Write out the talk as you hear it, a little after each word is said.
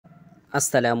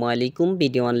আসসালামু আলাইকুম।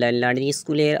 Video online learning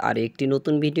স্কুলের আরও একটি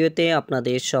নতুন ভিডিওতে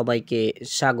আপনাদের সবাইকে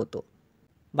স্বাগত।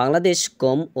 বাংলাদেশ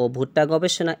গম ও ভুট্টা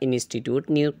গবেষণা ইনস্টিটিউট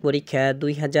নিয়োগ পরীক্ষা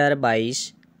 2022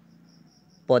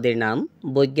 পদের নাম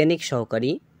বৈজ্ঞানিক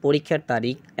সহকারী। পরীক্ষার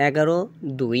তারিখ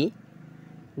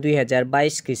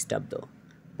 11/2/2022 খ্রিস্টাব্দ।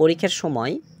 পরীক্ষার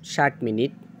সময় 60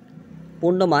 মিনিট,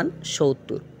 পূর্ণমান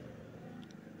 70।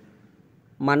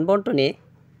 মানবন্টনে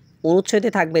অনুচ্ছেদে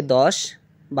থাকবে 10,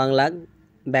 বাংলা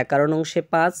ব্যাকরণ অংশে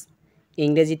 5,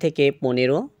 ইংরেজি থেকে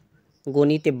 15,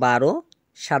 গণিতে 12,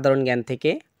 সাধারণ জ্ঞান থেকে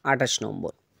 28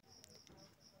 নম্বর।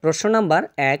 প্রশ্ন নাম্বার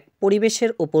 1,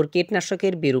 পরিবেশের উপর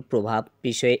কীটনাশকের বিরূপ প্রভাব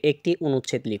বিষয়ে একটি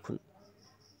অনুচ্ছেদ লিখুন।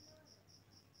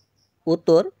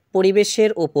 উত্তর,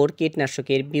 পরিবেশের উপর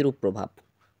কীটনাশকের বিরূপ প্রভাব।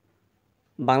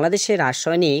 বাংলাদেশে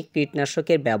রাসায়নিক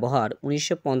কীটনাশকের ব্যবহার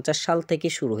 1950 সাল থেকে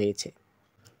শুরু হয়েছে।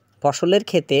 ফসলের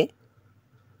ক্ষেতে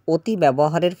অতি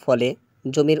ব্যবহারের ফলে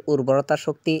জমির উর্বরতা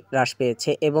শক্তি হ্রাস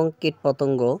পেয়েছে এবং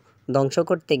কীটপতঙ্গ ধ্বংস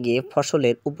করতে গিয়ে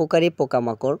ফসলের উপকারী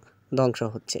পোকামাকড় ধ্বংস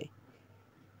হচ্ছে।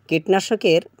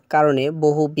 কীটনাশকের কারণে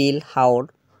বহু বিল হাওর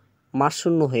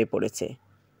মাঠশূন্য হয়ে পড়েছে,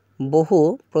 বহু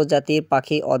প্রজাতির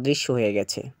পাখি অদৃশ্য হয়ে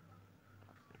গেছে।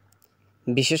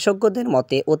 বিশেষজ্ঞদের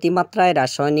মতে অতিমাত্রায়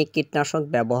রাসায়নিক কীটনাশক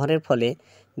ব্যবহারের ফলে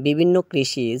বিভিন্ন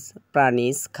কৃষিজ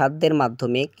প্রাণীজ খাদ্যের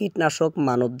মাধ্যমে কীটনাশক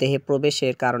মানবদেহে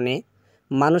প্রবেশের কারণে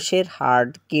মানুষের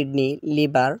হার্ট, কিডনি,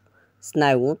 লিভার,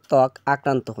 স্নায়ু, ত্বক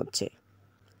আক্রান্ত হচ্ছে।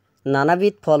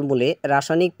 নানাবিধ ফলমূলে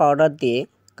রাসায়নিক পাউডার দিয়ে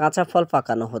কাঁচা ফল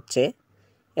পাকানো হচ্ছে,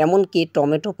 এমনকি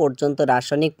টমেটো পর্যন্ত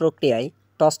রাসায়নিক প্রক্রিয়ায়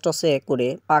টসটসে করে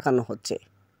পাকানো হচ্ছে।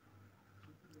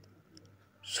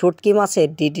 শুটকি মাছের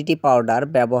ডিডিটি পাউডার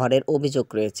ব্যবহারের অভিযোগ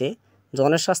রয়েছে।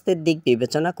 জনস্বাস্থ্যের দিক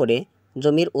বিবেচনা করে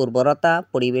জমির উর্বরতা,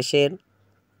 পরিবেশের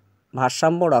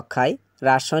ভারসাম্য রক্ষায়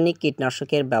রাসায়নিক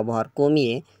কীটনাশকের ব্যবহার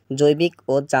কমিয়ে জৈবিক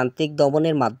ও যান্ত্রিক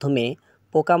দমনের মাধ্যমে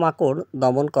পোকামাকড়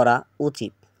দমন করা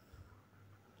উচিত।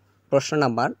 প্রশ্ন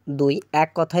নাম্বার 2, এক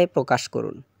কথায় প্রকাশ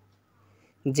করুন।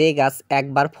 যে গাছ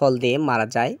একবার ফল দিয়ে মারা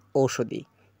যায় ঔষধি,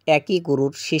 একই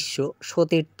গুরুর শিষ্য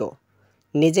সতীর্থ,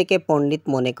 নিজেকে পণ্ডিত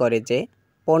মনে করে যে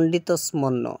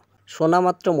পণ্ডিতস্মন্য,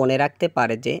 শোনামাত্র মনে রাখতে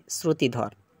পারে যে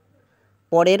শ্রুতিধর,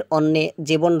 পরের অন্নে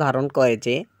জীবন ধারণ করে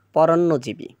যে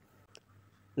পরান্নজীবী।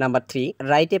 Number 3,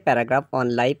 write a paragraph on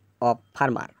life of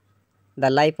farmer. The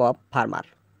life of farmer.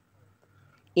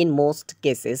 In most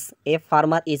cases, a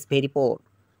farmer is very poor.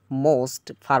 Most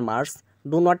farmers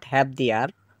do not have their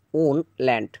own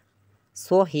land,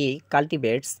 so he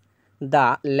cultivates the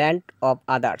land of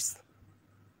others.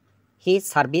 He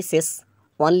services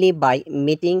only by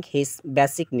meeting his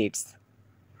basic needs.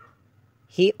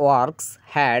 He works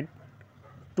hard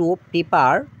to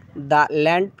prepare the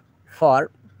land for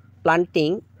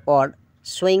planting or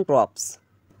sowing crops.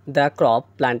 The crop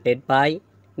planted by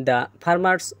the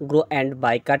farmers grow, and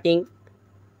by cutting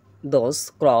those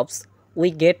crops we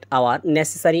get our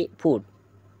necessary food.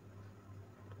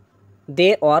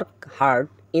 They work hard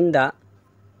in the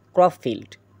crop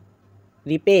field,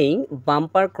 repaying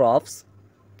bumper crops,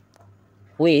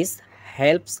 which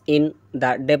helps in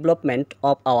the development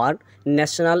of our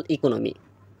national economy.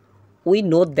 We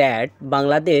know that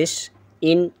Bangladesh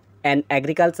is an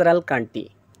agricultural country.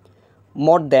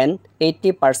 More than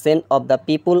 80% of the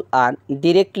people are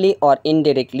directly or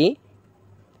indirectly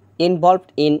involved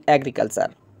in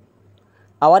agriculture.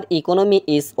 Our economy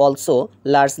is also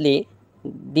largely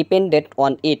dependent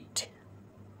on it.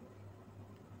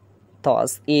 Thus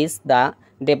is the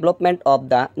development of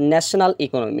the national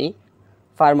economy.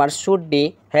 Farmers should be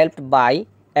helped by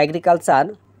agriculture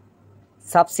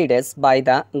subsidies by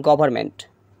the government.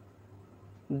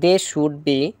 They should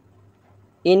be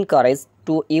encouraged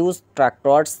to use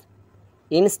tractors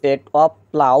instead of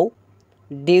plow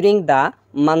during the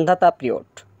mandata period.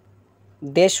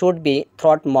 They should be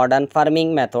taught modern farming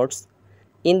methods.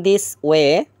 In this way,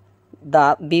 the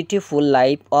beautiful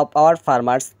life of our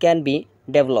farmers can be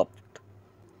developed.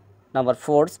 Number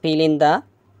 4, fill in the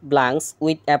blanks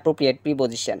with appropriate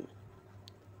preposition.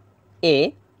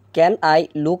 A, can I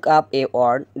look up a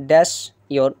word dash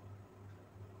your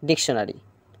dictionary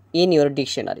in your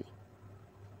dictionary?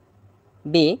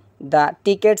 B, the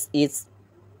tickets is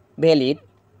valid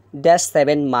dash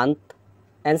 7 month.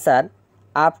 Answer,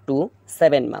 up to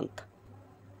 7 month.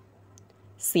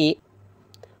 C,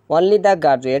 only the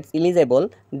graduates eligible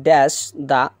dash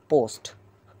the post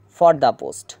for the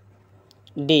post.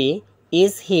 D,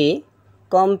 is he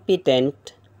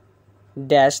competent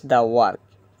dash the work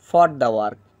for the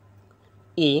work.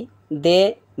 E,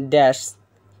 they dash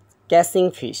catching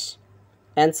fish.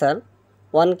 Answer,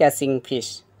 one catching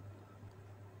fish.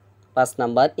 5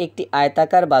 number, একটি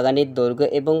আয়তাকার বাগানের দৈর্ঘ্য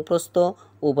এবং প্রস্থ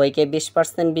উভয়কে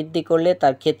 20% বৃদ্ধি করলে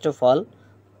তার ক্ষেত্রফল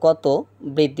কত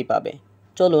বৃদ্ধি পাবে?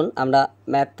 চলুন আমরা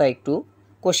ম্যাথটা একটু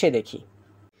কষে দেখি।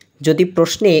 যদি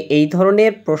প্রশ্নে এই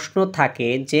ধরনের প্রশ্ন থাকে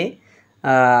যে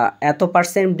এত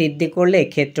পার্সেন্ট বৃদ্ধি করলে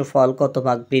ক্ষেত্রফল কত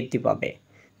ভাগ বৃদ্ধি পাবে,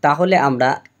 তাহলে আমরা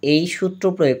এই সূত্র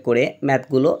প্রয়োগ করে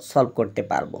ম্যাথগুলো সলভ করতে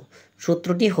পারবো।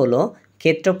 সূত্রটি হলো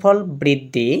ক্ষেত্রফল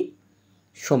বৃদ্ধি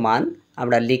সমান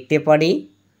আমরা লিখতে পারি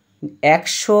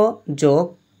 100 যোগ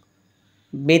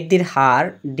বৃদ্ধির হার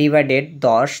ডিভাইডেড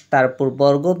 10 তারপর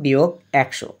বর্গ বিয়োগ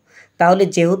 100। তাহলে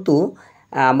যেহেতু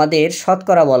আমাদের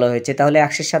শতকরা বলা হয়েছে, তাহলে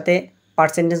 100-এর সাথে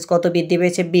পার্সেন্টেজ কত বৃদ্ধি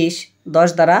পেয়েছে? 20, 10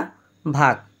 দ্বারা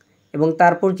ভাগ, এবং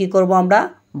তারপর কি করব আমরা?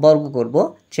 বর্গ করব,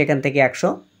 সেখান থেকে 100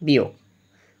 বিয়োগ।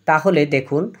 তাহলে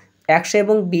দেখুন 100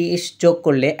 এবং 20 যোগ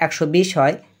করলে 120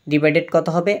 হয়, ডিভাইডেড কত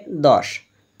হবে? 10,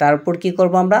 তারপর কি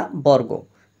করব আমরা? বর্গ,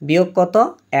 বিয়োগ কত?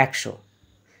 100।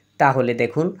 তাহলে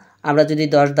দেখুন আমরা যদি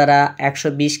 10 দ্বারা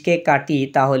 120কে কাটি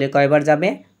তাহলে কয়বার যাবে?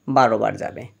 12 বার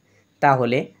যাবে।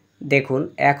 তাহলে দেখুন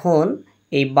এখন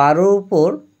এই 12 উপর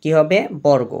কি হবে?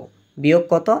 বর্গ, বিয়োগ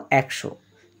কত? 100।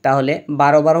 তাহলে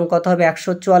 12 বারং কত হবে?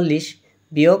 144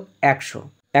 বিয়োগ 100।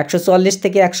 144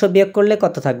 থেকে 100 বিয়োগ করলে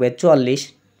কত থাকবে? 44।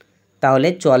 তাহলে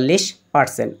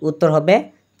 44%, উত্তর হবে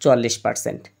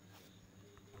 44%।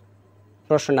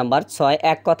 প্রশ্ন নাম্বার 6,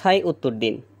 এক কথায় উত্তর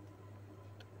দিন।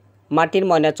 মাটির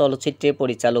ময়না চলচ্চিত্রের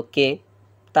পরিচালক কে?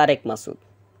 তারেক মাসুদ।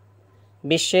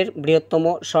 বিশ্বের বৃহত্তম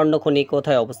স্বর্ণখনি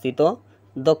কোথায় অবস্থিত?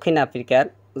 দক্ষিণ আফ্রিকার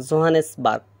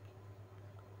জোহানেসবার্গ।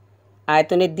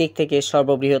 আয়তনের দিক থেকে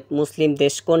সর্ববৃহৎ মুসলিম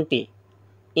দেশ কোনটি?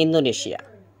 ইন্দোনেশিয়া।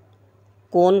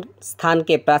 কোন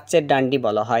স্থানকে প্রাচ্যের ডান্ডি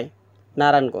বলা হয়?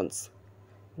 নারায়ণগঞ্জ।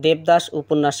 দেবদাস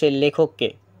উপন্যাসের লেখক কে?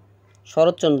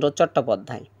 শরৎচন্দ্র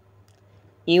চট্টোপাধ্যায়।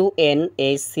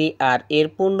 UNHCR এর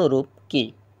পূর্ণরূপ কি?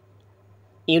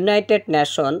 United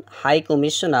nation high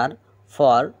commissioner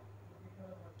for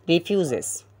refuses.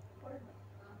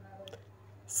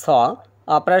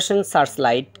 Operation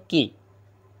searchlight কি?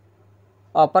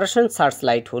 অপারেশন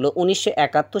সার্চলাইট হলো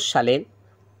 1971 সালের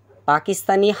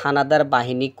পাকিস্তানি হানাদার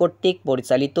বাহিনী কর্তৃক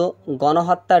পরিচালিত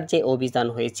গণহত্যার যে অভিযান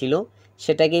হয়েছিল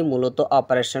সেটাকেই মূলত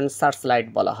অপারেশন সার্চলাইট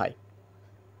বলা হয়।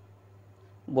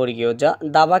 বর্গীয় যা।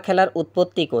 দাবা খেলার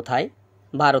উৎপত্তি কোথায়?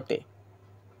 ভারতে।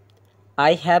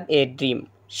 আই হ্যাভ এ ড্রিম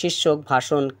শীর্ষক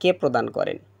ভাষণ কে প্রদান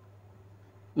করেন?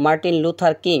 Martin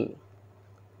Luther king.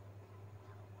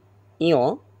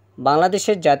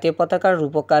 বাংলাদেশের জাতীয় পতাকার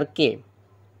রূপকার কে?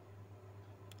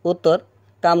 উত্তর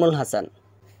কামরুল হাসান।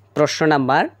 প্রশ্ন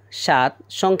নাম্বার 7,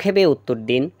 সংক্ষেপে উত্তর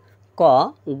দিন। ক.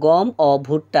 গম ও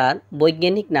ভুট্টার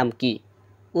বৈজ্ঞানিক নাম কি?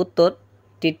 উত্তর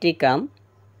টিট্রিকাম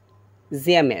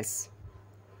জিয়ামেস।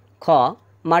 খ.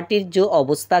 মাটির জো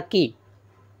অবস্থা কি?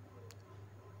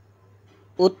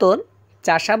 উত্তর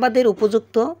চাষাবাদের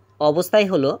উপযুক্ত অবস্থাই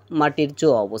হলো মাটির জো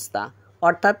অবস্থা,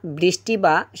 অর্থাৎ বৃষ্টি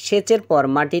বা সেচের পর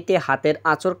মাটিতে হাতের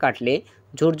আঁচড় কাটলে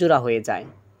ঝুরঝুরা হয়ে যায়,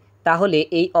 তাহলে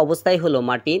এই অবস্থাই হলো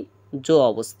মাটির জো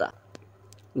অবস্থা।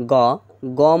 গ.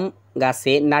 গম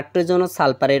গাছে নাইট্রোজেন ও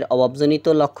সালফারের অভাবজনিত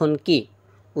লক্ষণ কি?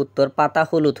 উত্তর পাতা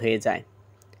হলুদ হয়ে যায়।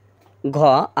 ঘ.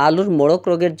 আলুর মোড়ক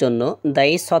রোগের জন্য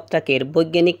দায়ী ছত্রাকের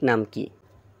বৈজ্ঞানিক নাম কি?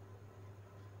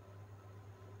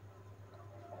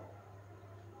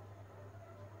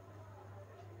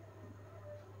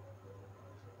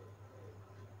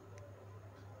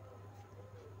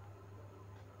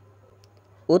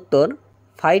 উত্তর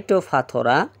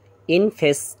ফাইটোফথোরা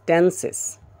ইনফেস্টেন্সেস।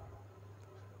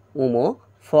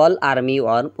 ফল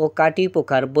আর্মিওয়ার্ম ও কাটি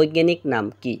পোকার বৈজ্ঞানিক নাম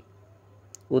কি?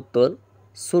 উত্তর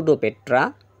সুডোপেট্রা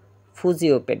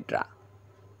ফুজিওপেট্রা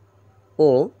ও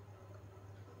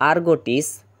আর্গোটিস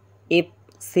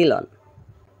ইপসিলন।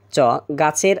 চ.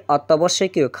 গাছের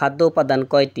অত্যাবশ্যকীয় খাদ্য উপাদান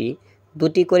কয়টি?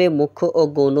 2টি করে মুখ্য ও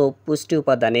গৌণ পুষ্টি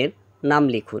উপাদানের নাম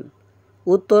লিখুন।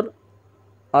 উত্তর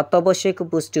অত্যাবশ্যকীয়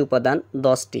পুষ্টি উপাদান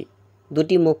 10টি।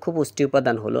 2টি মুখ্য পুষ্টি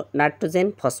উপাদান হলো নাইট্রোজেন,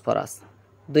 ফসফরাস।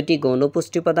 2টি গৌণ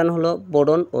পুষ্টি উপাদান হলো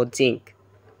বোরন ও জিঙ্ক।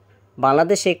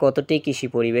 বাংলাদেশে কতটি কৃষি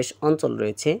পরিবেশ অঞ্চল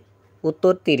রয়েছে?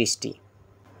 উত্তর 30টি।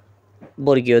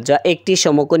 বর্গীয় যা। একটি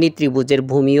সমকোণী ত্রিভুজের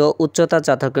ভূমি ও উচ্চতা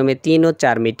যথাক্রমে 3 ও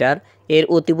 4 মিটার, এর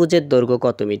অতিভুজের দৈর্ঘ্য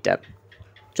কত মিটার?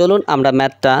 চলুন আমরা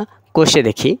ম্যাথটা কষে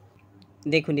দেখি।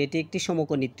 দেখুন এটি একটি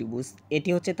সমকোণী ত্রিভুজ, এটি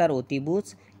হচ্ছে তার অতিভুজ,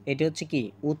 এটি হচ্ছে কি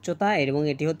উচ্চতা এবং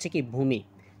এটি হচ্ছে কি ভূমি।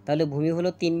 তাহলে ভূমি হলো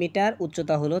 3 মিটার,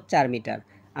 উচ্চতা হলো 4 মিটার।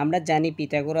 আমরা জানি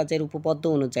পিথাগোরাসের উপপাদ্য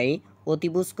অনুযায়ী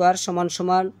অতিভুজ স্কয়ার সমান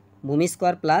সমান ভূমি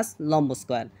স্কয়ার প্লাস লম্ব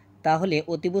স্কয়ার। তাহলে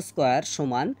অতিভুজ স্কয়ার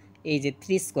সমান এই যে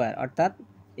 3 স্কয়ার, অর্থাৎ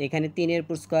এখানে 3-এর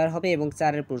পুরো স্কয়ার হবে এবং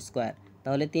 4-এর পুরো স্কয়ার।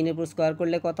 তাহলে 3-এর পুরো স্কয়ার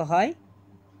করলে কত হয়?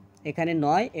 এখানে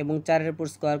 9 এবং 4-এর পুরো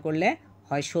স্কয়ার করলে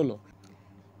হয় 16।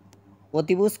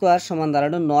 অতিভুজ স্কয়ার সমান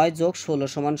দাঁড়ানো 9 যোগ 16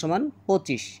 সমান সমান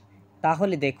 25।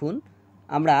 তাহলে দেখুন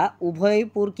আমরা উভয়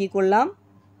পুর কী করলাম?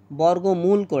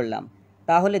 বর্গমূল করলাম,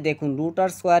 তাহলে দেখুন রুট আর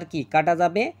স্কোয়ার কি কাটা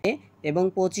যাবে এবং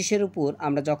 25-এর উপর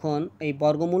আমরা যখন এই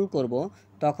বর্গমূল করব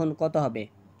তখন কত হবে?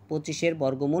 25-এর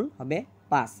বর্গমূল হবে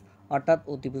 5, অর্থাৎ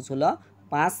অতিভুজ হলো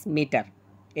 5 মিটার।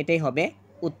 এটাই হবে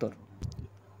উত্তর।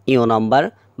 ইও নম্বর,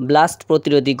 ব্লাস্ট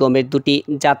প্রতিরোধী গমের দুটি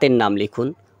জাতের নাম লিখুন।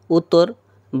 উত্তর,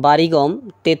 বাড়িগম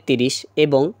 33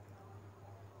 এবং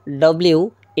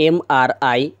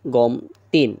WMRI গম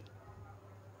 3।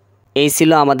 এই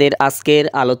ছিল আমাদের আজকের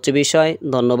আলোচ্য বিষয়।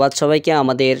 ধন্যবাদ সবাইকে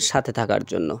আমাদের সাথে থাকার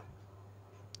জন্য।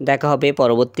 দেখা হবে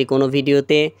পরবর্তী কোনো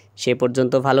ভিডিওতে। সে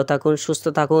পর্যন্ত ভালো থাকুন, সুস্থ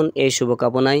থাকুন, এই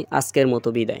শুভকামনায় আজকের মতো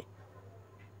বিদায়।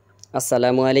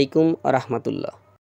 আসসালামু আলাইকুম ওয়া রাহমাতুল্লাহ।